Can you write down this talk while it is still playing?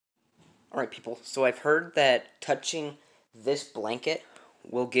Alright, people, so I've heard that touching this blanket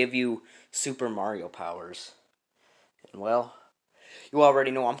will give you Super Mario powers. And well, you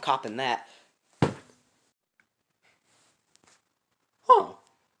already know I'm copping that. Huh.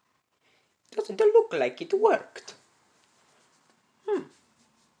 Doesn't it look like it worked?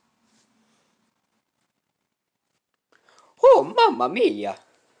 Oh, mamma mia!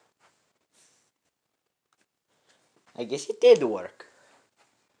 I guess it did work.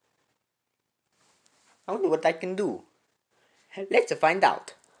 I wonder what I can do. Let's find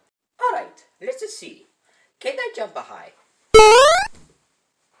out. Alright, let's see. Can I jump high?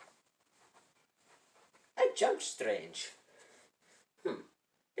 I jump strange.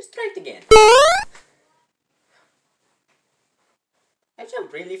 Let's try it again. I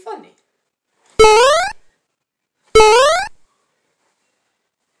jump really funny.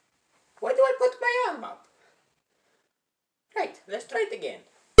 Why do I put my arm up? Right, let's try it again.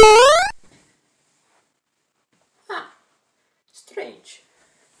 Strange.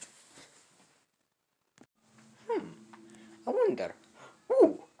 I wonder.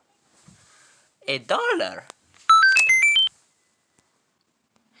 Ooh, $1.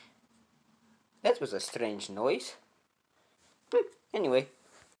 That was a strange noise. Anyway.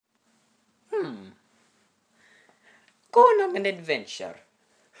 Going on an adventure.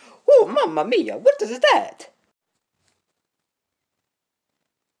 Oh, mamma mia, what is that?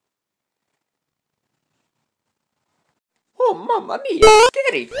 Oh, mamma mia,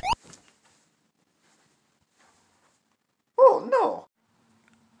 scary. Oh, no.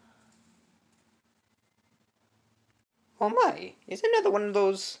 Oh my, it's another one of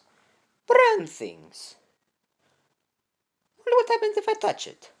those brown things. Wonder what happens if I touch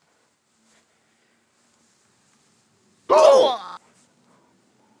it. Oh!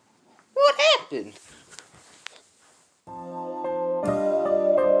 What happened?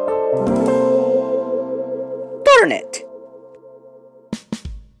 Darn it!